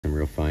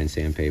real fine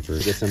sandpaper.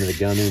 Get some of the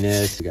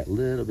gumminess. We got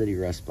little bitty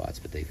rust spots,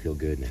 but they feel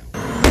good now.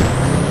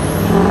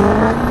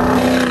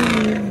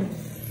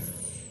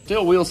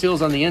 Still wheel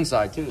seals on the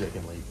inside too that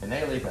can leak. And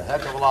they leak a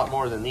heck of a lot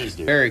more than these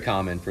do. Very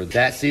common for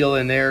that seal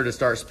in there to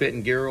start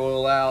spitting gear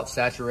oil out,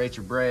 saturates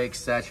your brakes,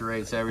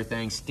 saturates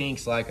everything,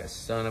 stinks like a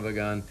son of a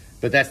gun.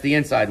 But that's the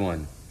inside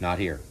one, not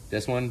here.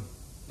 This one,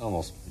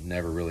 almost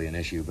never really an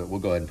issue, but we'll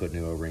go ahead and put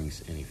new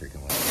O-rings any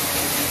freaking way.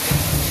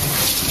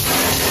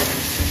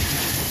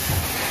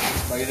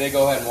 Like they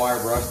go ahead and wire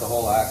brush the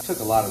whole act. Took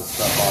a lot of the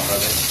stuff off of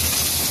it.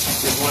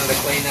 Just wanted to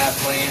clean that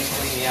flange,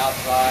 clean the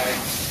outside.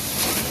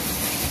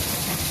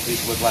 At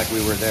least look like we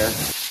were there.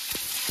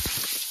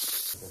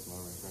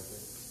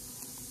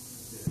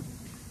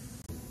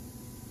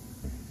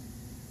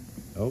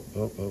 Oh,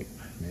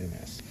 made a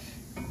mess.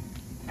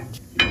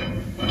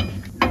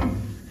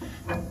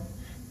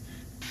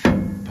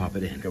 Pop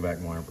it in. Go back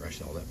and wire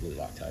brush all that blue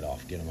Loctite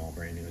off. Get them all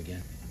brand new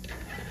again.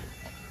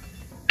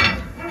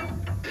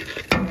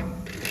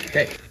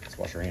 Okay, let's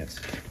wash our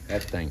hands.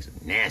 That thing's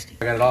nasty.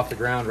 I got it off the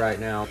ground right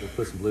now. We'll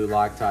put some blue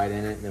Loctite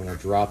in it, and then we'll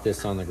drop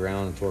this on the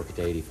ground and torque it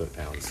to 80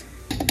 foot-pounds.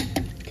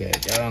 Okay,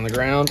 got it on the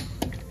ground.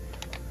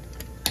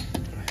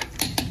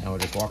 Now we'll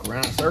just walk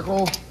around in a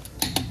circle.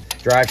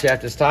 Drive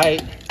shaft is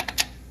tight.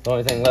 The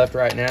only thing left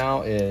right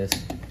now is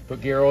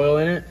put gear oil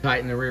in it,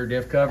 tighten the rear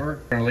diff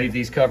cover. We're gonna leave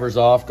these covers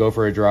off, go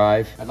for a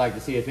drive. I'd like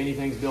to see if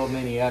anything's building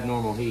any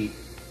abnormal heat,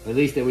 at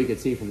least that we could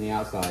see from the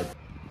outside.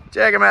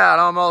 Check them out,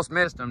 almost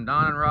missed them.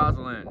 Don and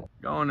Rosalind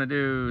going to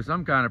do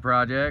some kind of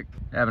project,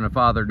 having a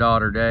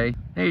father-daughter day.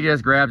 He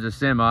just grabs a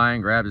semi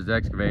and grabs his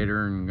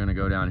excavator and gonna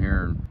go down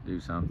here and do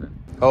something.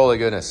 Holy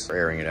goodness, we're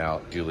airing it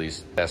out.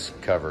 Julie's best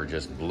cover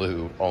just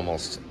blew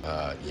almost,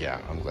 yeah,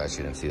 I'm glad she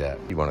didn't see that.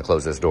 You wanna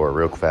close this door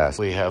real fast.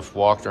 We have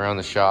walked around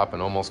the shop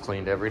and almost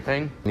cleaned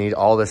everything. Need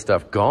all this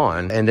stuff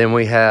gone. And then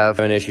we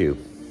have an issue.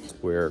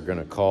 We're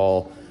gonna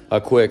call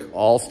a quick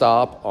all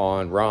stop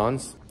on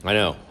Ron's. I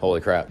know,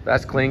 holy crap.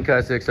 That's clean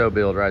cut 6.0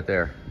 build right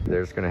there.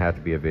 There's gonna have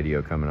to be a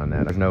video coming on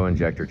that. There's no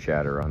injector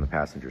chatter on the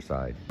passenger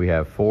side. We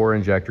have 4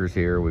 injectors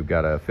here. We've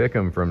got a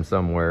Fickum from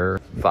somewhere,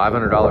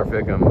 $500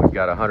 Fickum. We've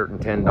got a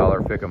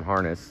 $110 Fickum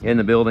harness in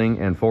the building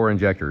and 4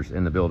 injectors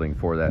in the building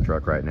for that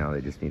truck right now.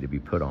 They just need to be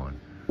put on.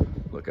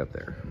 Look up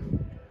there.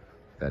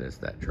 That is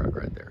that truck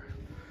right there.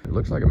 It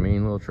looks like a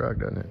mean little truck,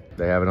 doesn't it?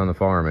 They have it on the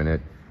farm and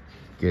it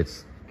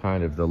gets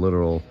kind of the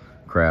literal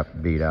crap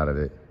beat out of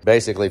it.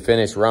 Basically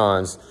finished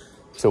Ron's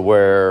to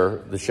where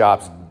the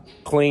shop's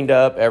cleaned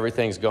up,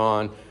 everything's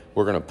gone.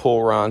 We're gonna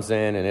pull Ron's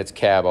in and it's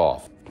cab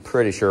off.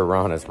 Pretty sure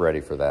Ron is ready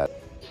for that.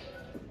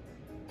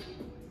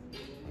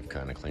 I've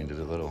kind of cleaned it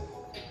a little.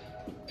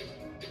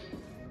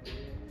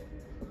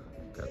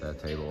 Got that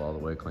table all the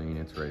way clean.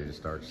 It's ready to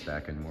start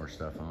stacking more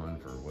stuff on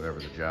for whatever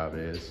the job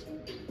is.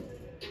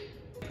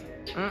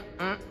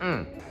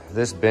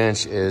 This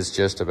bench is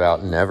just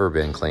about never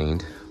been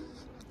cleaned.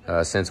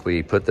 Since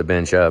we put the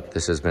bench up,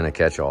 this has been a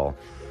catch-all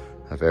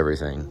of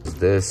everything.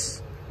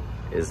 This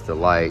is the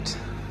light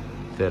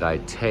that I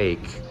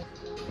take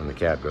when the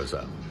cab goes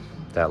up.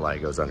 That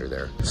light goes under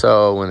there.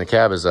 So when the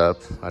cab is up,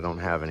 I don't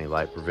have any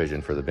light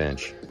provision for the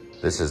bench.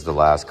 This is the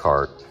last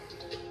cart.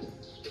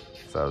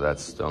 So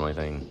that's the only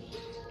thing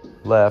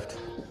left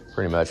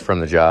pretty much from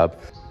the job.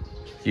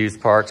 Used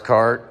parts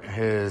cart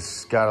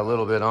has got a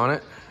little bit on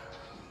it.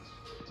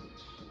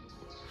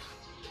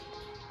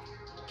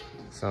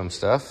 Some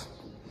stuff.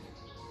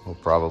 We'll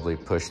probably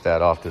push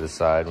that off to the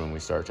side when we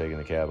start taking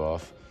the cab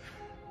off.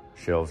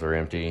 Shelves are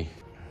empty.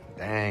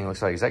 Dang,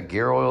 looks like, is that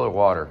gear oil or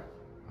water?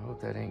 I hope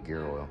that ain't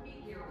gear oil.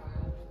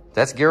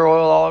 That's gear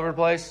oil all over the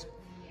place?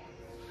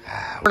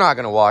 We're not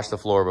gonna wash the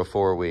floor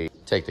before we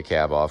take the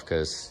cab off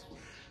because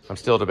I'm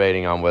still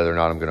debating on whether or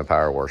not I'm gonna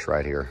power wash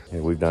right here.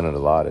 And we've done it a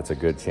lot. It's a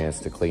good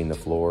chance to clean the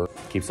floor.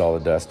 Keeps all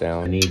the dust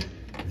down. I need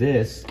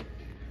this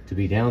to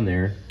be down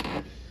there.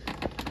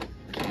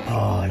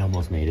 Oh, it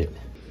almost made it.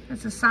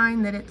 That's a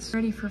sign that it's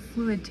ready for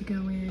fluid to go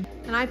in.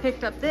 And I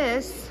picked up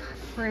this.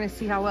 We're gonna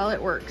see how well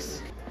it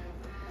works.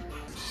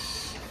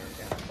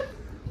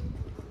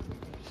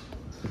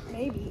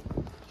 Maybe.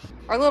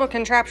 Our little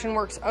contraption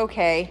works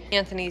okay.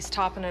 Anthony's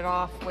topping it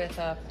off with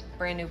a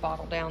brand new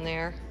bottle down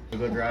there.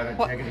 We'll go drive it,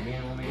 check it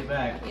again when we get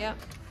back. Yep.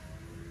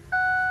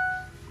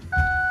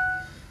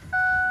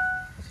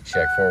 Let's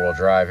check 4-wheel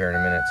drive here in a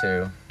minute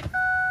too.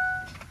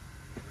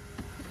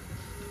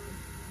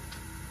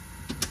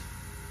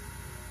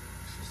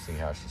 See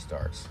how she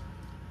starts.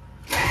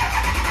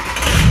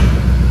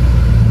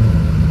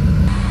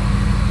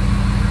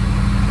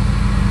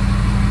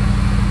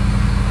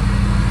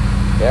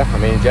 Yeah, I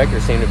mean,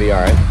 injectors seem to be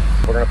all right.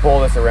 We're gonna pull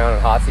this around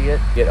and hot seat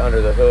it, get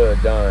under the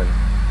hood done,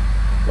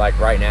 like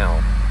right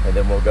now. And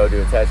then we'll go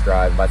do a test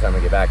drive. By the time we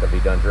get back, it'll be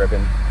done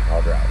dripping.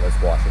 I'll drive,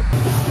 let's wash it.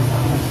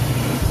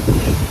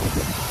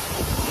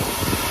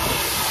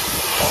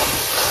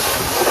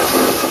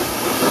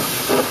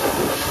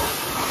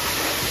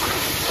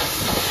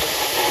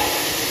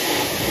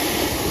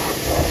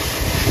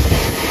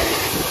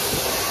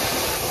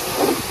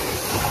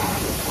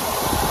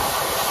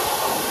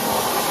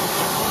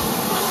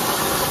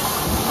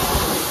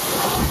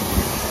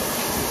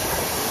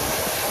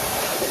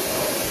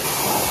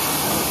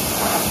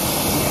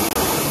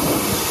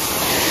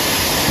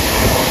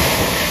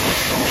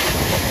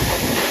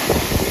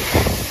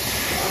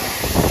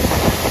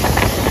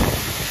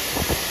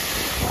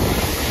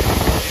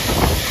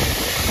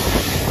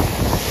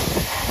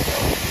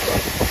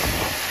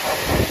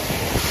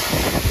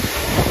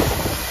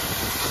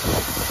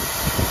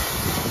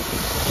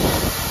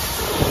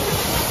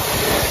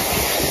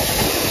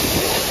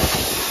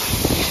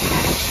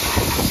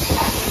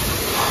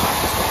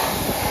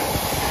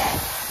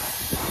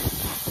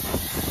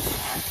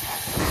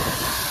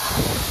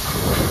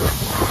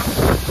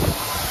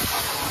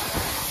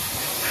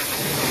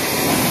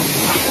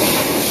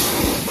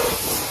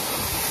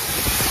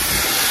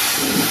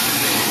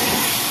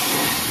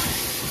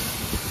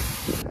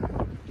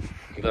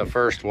 the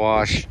first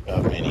wash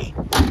of many.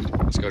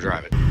 Let's go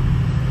drive it.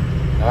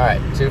 All right,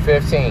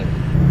 215.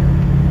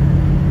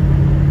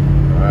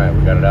 All right,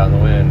 we got it out in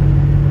the wind.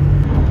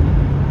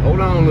 Hold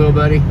on, little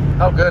buddy.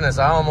 Oh goodness,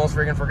 I almost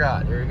freaking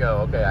forgot. Here you go.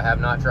 Okay, I have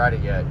not tried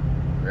it yet.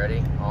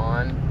 Ready?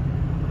 On.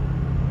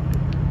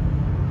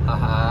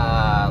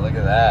 Haha, look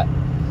at that.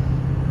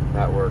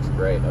 That works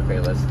great. Okay,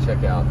 let's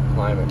check out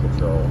climate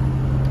control.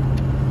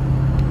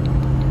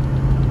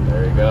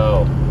 There you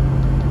go.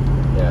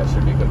 Yeah, it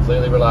should be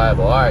completely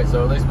reliable. All right,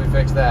 so at least we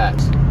fixed that.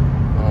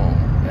 Oh,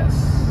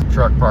 yes.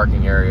 Truck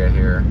parking area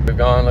here. We've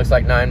gone, looks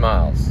like 9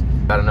 miles.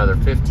 Got another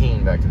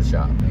 15 back to the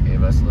shop. They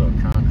gave us a little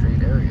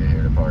concrete area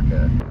here to park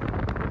at.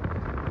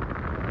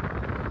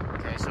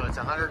 Okay, so it's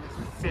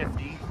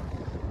 150.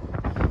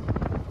 Oh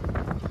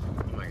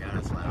my God,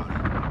 it's loud.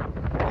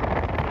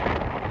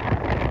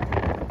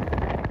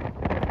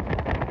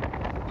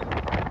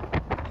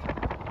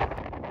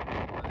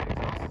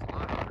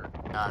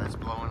 God, it's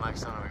blowing like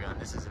son of a gun.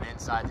 This is an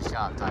inside the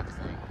shop type of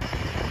thing.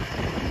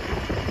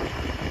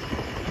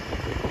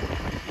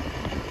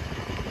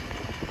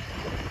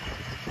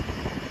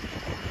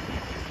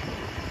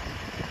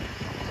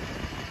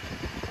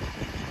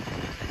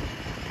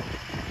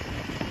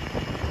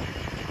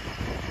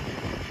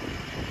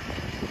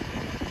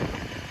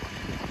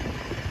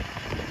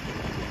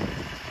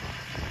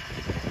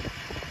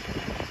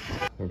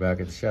 We're back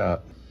at the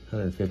shop.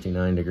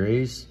 159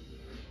 degrees.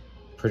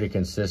 Pretty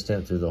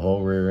consistent through the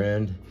whole rear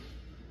end.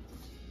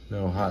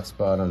 No hot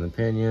spot on the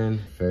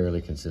pinion.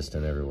 Fairly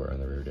consistent everywhere on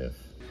the rear diff.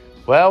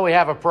 Well, we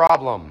have a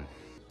problem.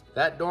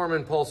 That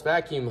Dorman pulse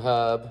vacuum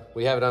hub,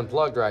 we have it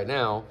unplugged right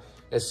now.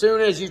 As soon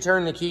as you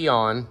turn the key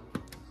on,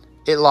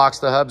 it locks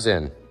the hubs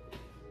in.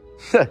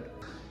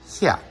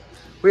 Yeah,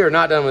 we are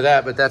not done with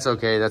that, but that's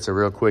okay. That's a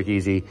real quick,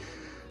 easy.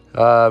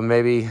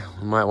 Maybe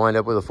we might wind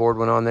up with a Ford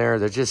one on there.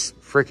 They're just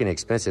freaking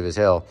expensive as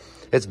hell.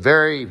 It's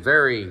very,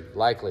 very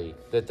likely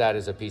that that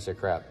is a piece of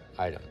crap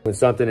item. When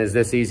something is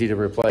this easy to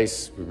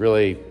replace,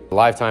 really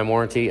lifetime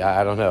warranty,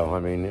 I don't know. I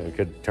mean, it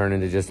could turn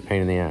into just a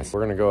pain in the ass.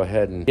 We're gonna go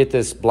ahead and get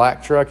this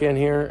black truck in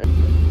here.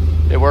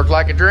 It worked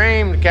like a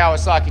dream, the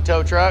Kawasaki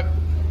tow truck.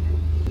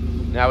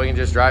 Now we can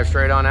just drive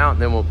straight on out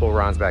and then we'll pull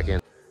Ron's back in.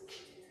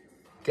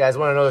 You guys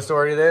wanna know the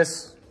story of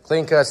this?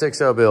 Clean cut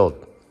 6.0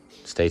 build.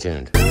 Stay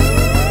tuned.